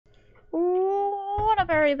What up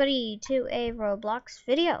everybody to a Roblox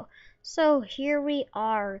video. So here we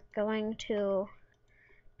are going to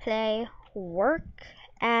play work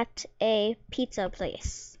at a pizza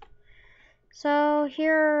place. So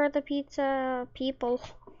here are the pizza people.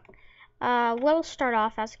 We'll start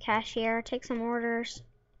off as a cashier, take some orders.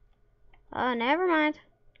 Never mind.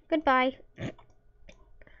 Goodbye.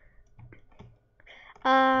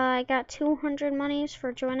 I got 200 monies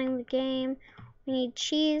for joining the game. We need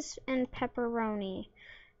cheese and pepperoni.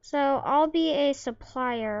 So I'll be a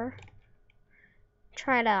supplier.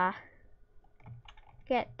 Try to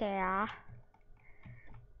get there.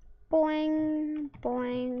 Boing,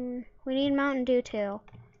 boing. We need Mountain Dew too.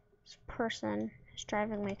 This person is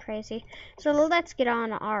driving me crazy. So let's get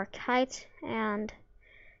on our kite and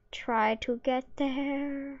try to get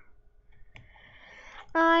there.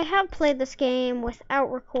 I have played this game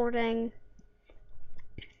without recording.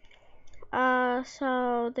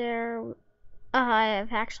 So there, I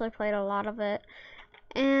have actually played a lot of it.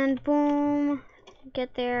 And boom,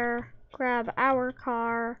 get there, grab our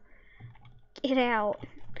car, get out.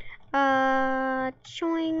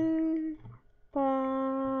 Choing.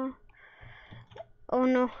 Oh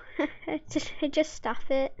no, I just stop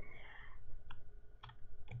it.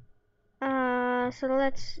 So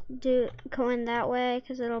let's go in that way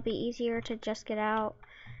because it'll be easier to just get out.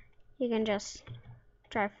 You can just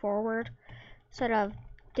drive forward instead of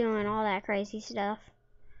doing all that crazy stuff.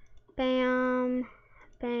 Bam,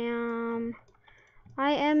 bam.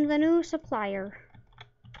 I am the new supplier.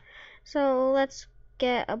 So let's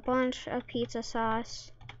get a bunch of pizza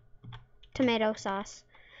sauce, tomato sauce.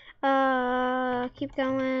 Keep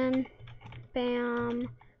going. Bam.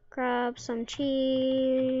 Grab some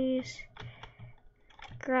cheese.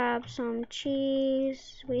 Grab some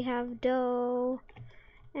cheese. We have dough.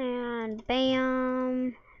 And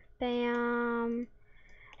bam. Bam.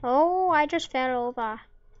 Oh, I just fell over.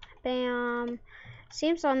 Bam.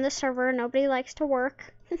 Seems on this server nobody likes to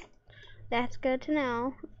work. That's good to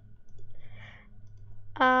know.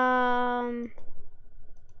 Bam.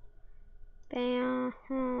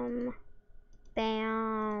 Bam.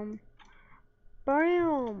 Bam.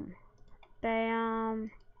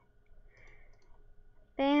 Bam.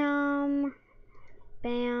 Bam.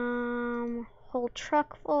 Bam. Whole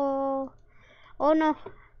truck full. Oh no.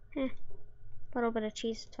 Little bit of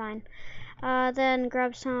cheese, it's fine. Then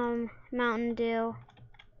grab some Mountain Dew.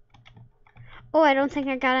 Oh, I don't think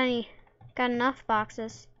I got enough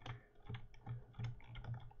boxes.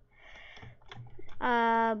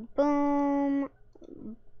 Boom,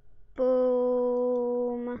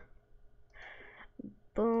 boom,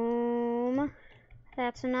 boom.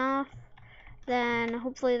 That's enough. Then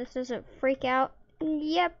hopefully this doesn't freak out.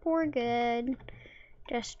 Yep, we're good.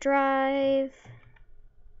 Just drive.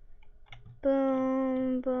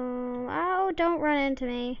 Boom, boom. Oh, don't run into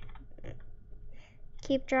me.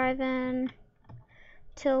 Keep driving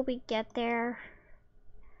till we get there.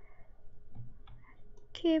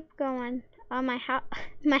 Keep going. My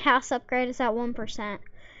house upgrade is at 1%.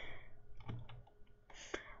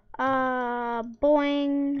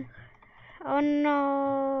 Boing. Oh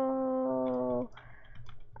no.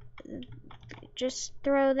 Just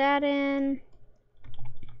throw that in.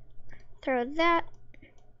 Throw that.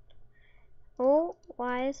 Oh,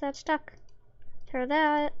 why is that stuck? Throw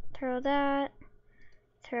that. Throw that.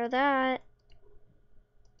 Throw that.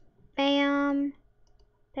 Bam.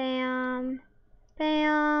 Bam.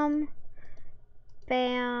 Bam.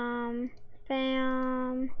 Bam.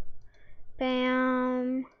 Bam.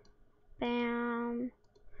 Bam. Bam.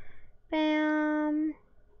 Bam.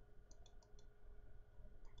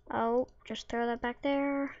 Oh, just throw that back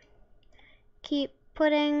there. Keep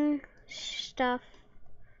putting stuff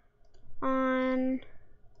on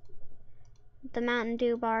the Mountain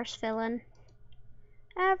Dew bars filling.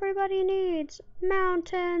 Everybody needs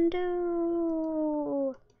Mountain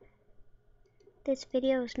Dew. This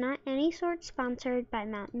video is not any sort sponsored by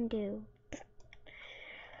Mountain Dew.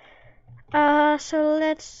 So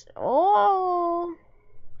let's,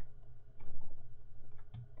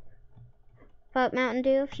 but Mountain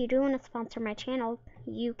Dew, if you do want to sponsor my channel,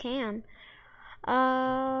 you can.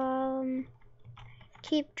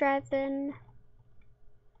 Keep driving.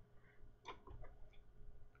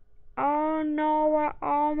 Oh no, we're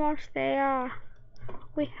almost there.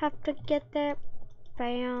 We have to get there.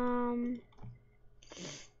 Bam.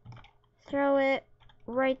 Throw it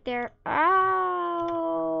right there.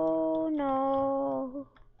 Oh no.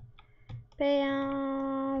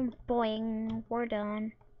 Bam. Boing. We're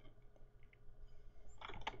done.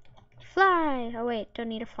 Fly. Oh wait, don't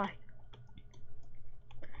need to fly.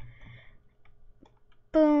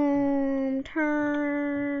 Boom.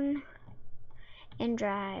 Turn. and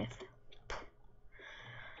drive.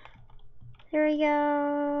 There we go.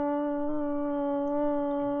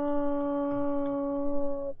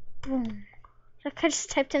 Boom. I just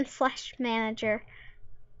typed in Flash Manager.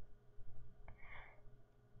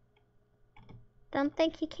 Don't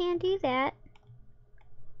think you can do that.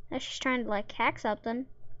 Unless she's trying to like hack something.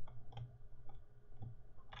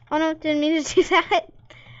 Oh no, didn't mean to do that.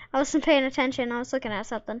 I wasn't paying attention. I was looking at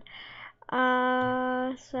something.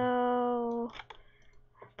 So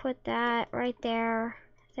put that right there.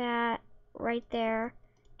 That right there.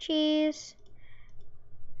 Cheese.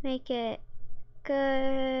 Make it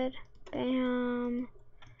good. Bam.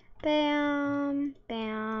 Bam.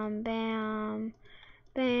 Bam. Bam.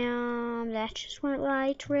 Bam. That just went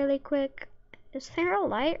light really quick. Is there a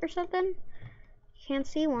light or something? Can't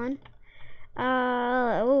see one.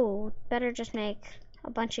 Oh, better just make a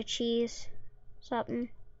bunch of cheese. Something.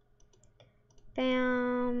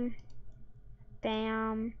 Bam.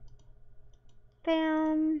 Bam.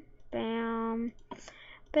 Bam. Bam.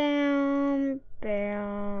 Bam.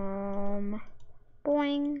 Bam.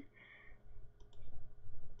 Boing.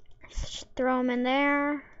 Just throw them in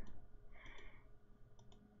there.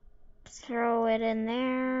 Throw it in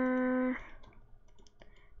there.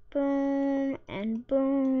 Boom and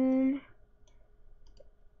boom.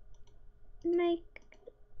 Make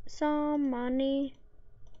some money.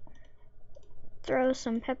 Throw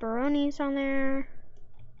some pepperonis on there.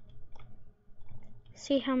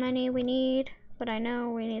 See how many we need, but I know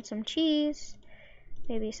we need some cheese,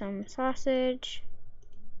 maybe some sausage.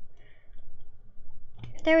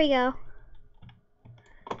 There we go.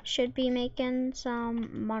 Should be making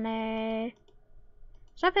some money.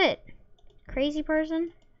 Stop it, crazy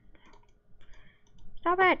person.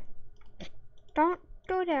 Stop it. Don't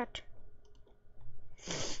do that.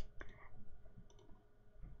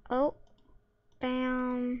 Oh.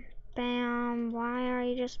 Bam. Bam. Why are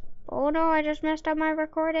you just... Oh no, I just messed up my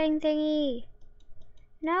recording thingy.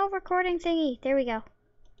 No recording thingy. There we go.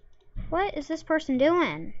 What is this person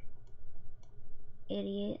doing?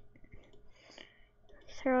 Idiot.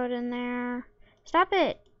 Throw it in there. Stop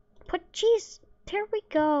it. Put cheese. There we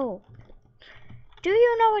go. Do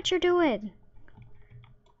you know what you're doing?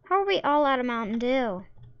 How are we all out of Mountain Dew?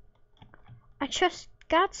 I just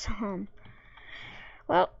got some.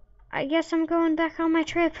 Well, I guess I'm going back on my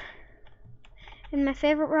trip in my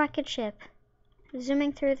favorite rocket ship,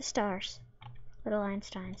 zooming through the stars. Little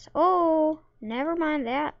Einsteins. Oh, never mind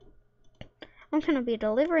that. I'm gonna be a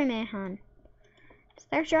delivery man. It's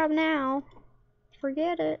their job now.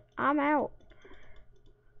 Forget it. I'm out.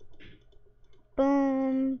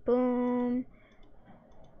 Boom, boom,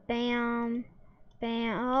 bam,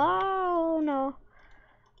 bam. Oh no.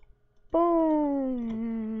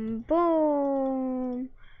 Boom, boom,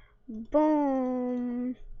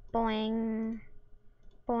 boom, boing,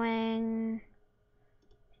 boing.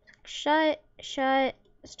 Shut, shut.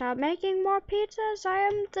 Stop making more pizzas. I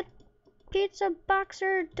am the pizza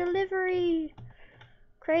boxer delivery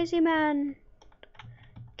crazy man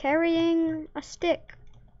carrying a stick.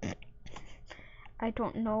 I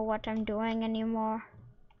don't know what I'm doing anymore.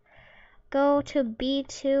 Go to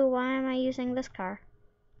B2. Why am I using this car?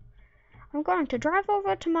 I'm going to drive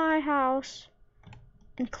over to my house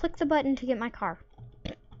and click the button to get my car.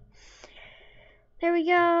 There we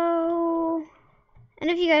go. And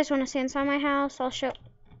if you guys want to see inside my house, I'll show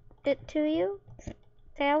it to you.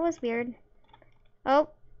 That was weird. Oh.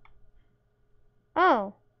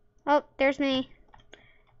 Oh. Oh, there's me.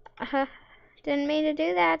 Didn't mean to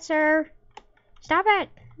do that, sir. Stop it.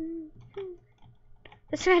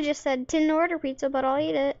 This guy just said, didn't order pizza, but I'll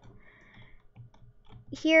eat it.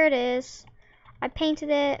 Here it is. I painted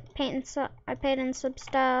it. I painted some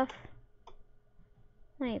stuff.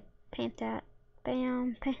 Let me paint that.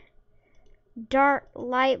 Bam. Dark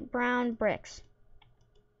light brown bricks.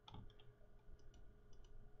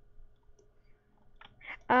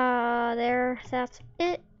 There. That's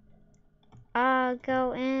it.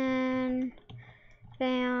 Go in.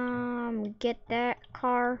 Bam. Get that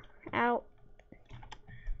car out.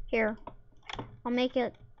 Here. I'll make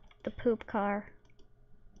it the poop car.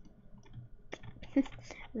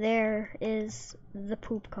 There is the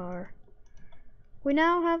poop car. We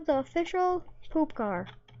now have the official poop car.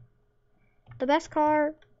 The best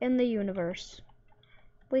car in the universe.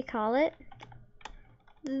 We call it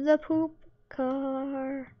the poop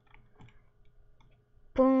car.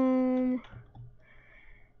 Boom.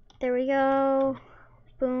 There we go.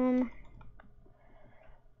 Boom.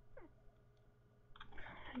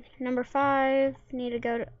 Number 5. Need to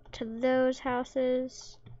go to those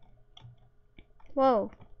houses.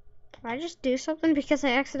 Whoa. Did I just do something because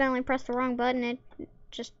I accidentally pressed the wrong button? It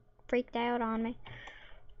just freaked out on me.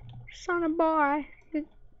 Son of a boy.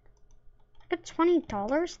 But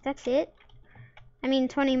 $20? That's it? I mean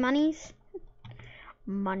 20 monies?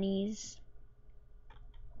 Monies.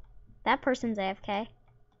 That person's AFK.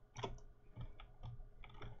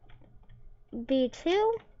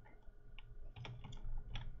 B2?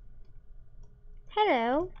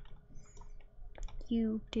 Hello.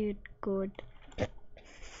 You did good.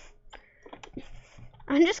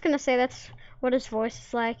 I'm just gonna say that's what his voice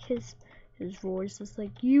is like. His voice is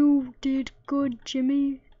like, you did good,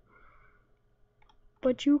 Jimmy.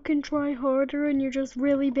 But you can try harder and you're just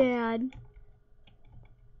really bad.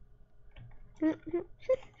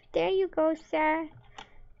 There you go, sir.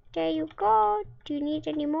 There you go. Do you need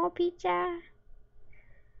any more pizza?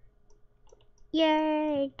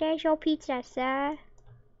 Yay, there's your pizza, sir.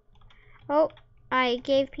 Oh, I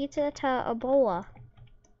gave pizza to Ebola.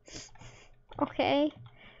 Okay.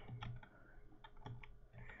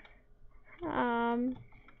 I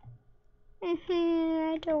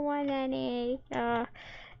don't want any.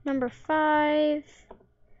 Number 5.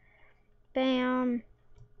 Bam.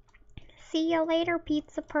 See you later,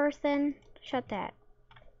 pizza person. Shut that.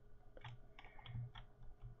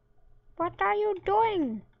 What are you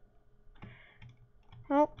doing?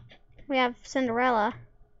 Oh, we have Cinderella.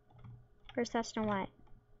 Where's that Snow White?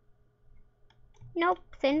 Nope,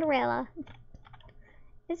 Cinderella.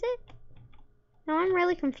 Is it? No, I'm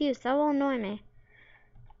really confused. That will annoy me.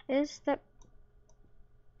 Is that...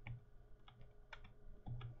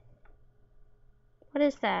 What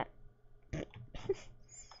is that?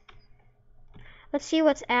 Let's see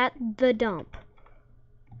what's at the dump.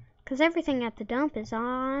 Because everything at the dump is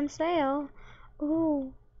on sale.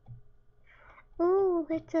 Ooh. Ooh,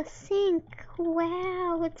 it's a sink.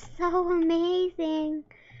 Wow, it's so amazing.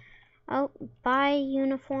 Oh, buy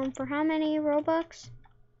uniform for how many Robux?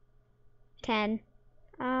 10.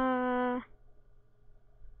 Nah,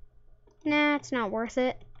 it's not worth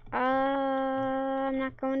it. I'm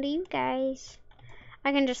not going to you guys.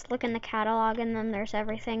 I can just look in the catalog and then there's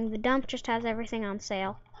everything. The dump just has everything on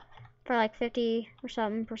sale for like 50 or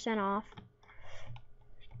something% off.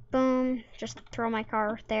 Boom, just throw my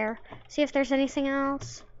car there. See if there's anything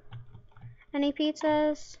else. Any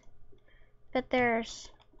pizzas? But there's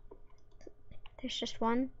just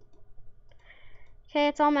one. Okay,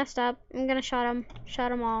 it's all messed up. I'm gonna shut them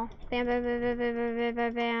all. Bam, bam, bam, bam, bam, bam,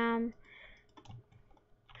 bam,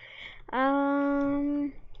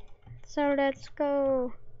 bam. So let's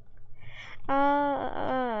go.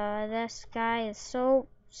 This guy is so...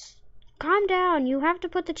 Calm down, you have to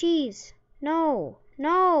put the cheese. No,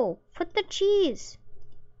 put the cheese.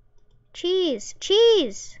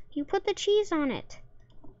 Cheese! You put the cheese on it.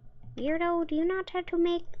 Weirdo, do you not have to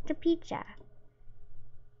make the pizza?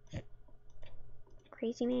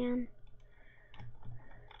 Crazy man.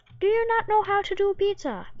 Do you not know how to do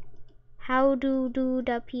pizza? How do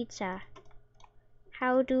the pizza?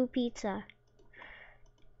 How do pizza?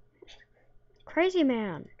 Crazy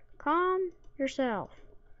man, calm yourself.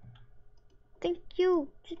 You're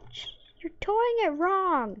doing it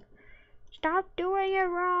wrong. Stop doing it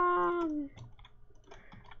wrong.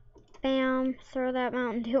 Bam, throw that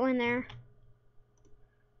Mountain Dew in there.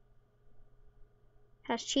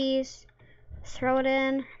 Has cheese. Throw it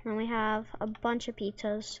in, and we have a bunch of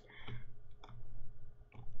pizzas.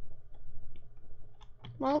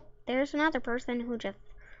 Well, there's another person who just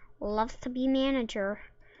loves to be manager.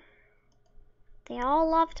 They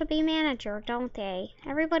all love to be manager, don't they?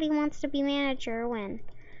 Everybody wants to be manager when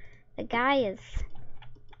the guy is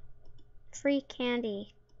free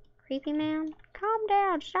candy. Creepy man, calm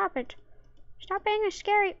down, stop it. Stop being a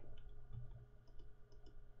scary...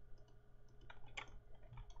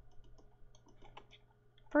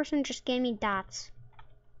 Person just gave me dots.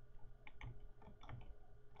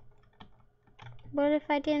 But if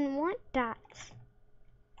I didn't want dots?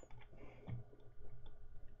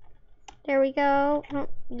 There we go. Oh,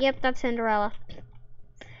 yep, that's Cinderella.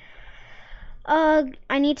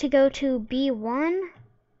 I need to go to B1.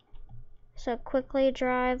 So quickly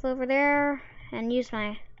drive over there and use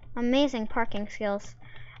my amazing parking skills.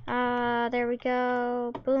 There we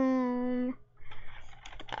go. Boom.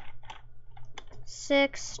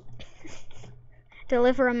 6.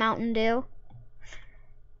 Deliver a Mountain Dew.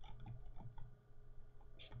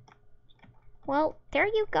 Well, there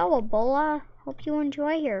you go, Ebola. Hope you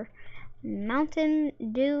enjoy your Mountain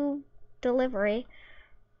Dew delivery.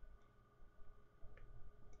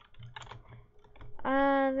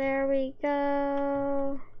 There we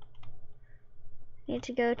go. Need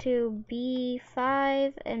to go to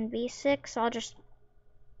B5 and B6. I'll just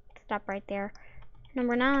stop right there.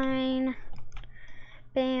 Number 9.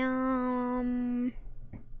 Bam.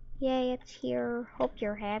 Yay, it's here. Hope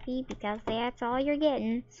you're happy because that's all you're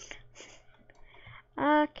getting.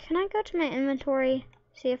 Can I go to my inventory?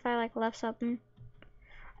 See if I like left something.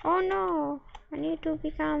 Oh no, I need to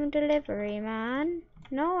become delivery man.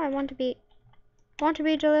 No, I want to be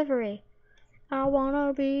delivery. I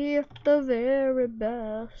wanna be the very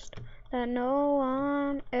best that no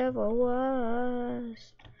one ever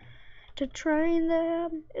was. To train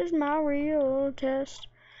them is my real test.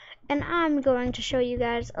 And I'm going to show you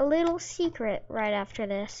guys a little secret right after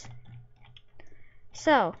this.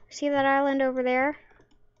 So, see that island over there?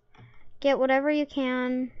 Get whatever you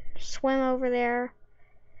can, swim over there,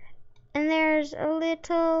 and there's a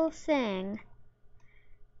little thing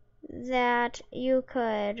that you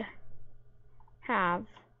could have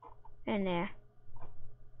in there.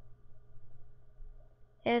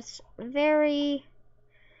 It's very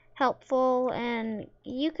helpful, and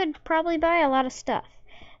you could probably buy a lot of stuff.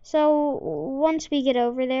 So once we get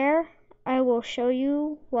over there, I will show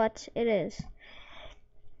you what it is.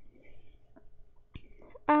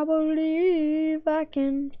 I believe I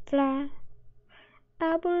can fly.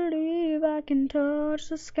 I believe I can touch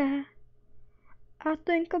the sky. I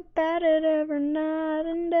think about it every night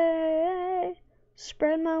and day.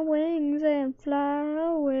 Spread my wings and fly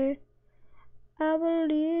away. I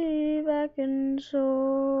believe I can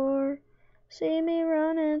soar. See me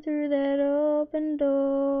running through that open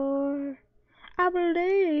door. I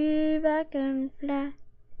believe I can fly.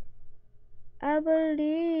 I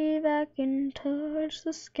believe I can touch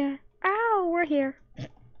the sky. Ow, we're here.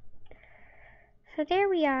 So there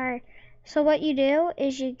we are. So what you do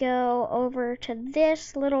is you go over to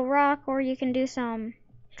this little rock, or you can do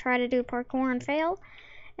try to do parkour and fail.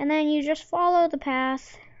 And then you just follow the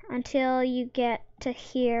path until you get to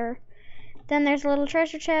here. Then there's a little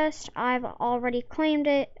treasure chest. I've already claimed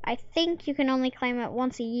it. I think you can only claim it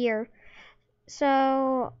once a year.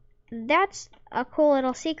 So that's a cool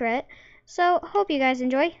little secret. So hope you guys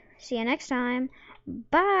enjoy. See you next time.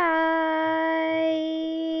 Bye.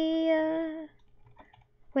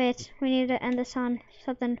 Wait, we need to end this on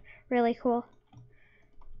something really cool.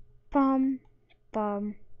 Bum,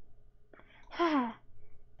 bum. Ha.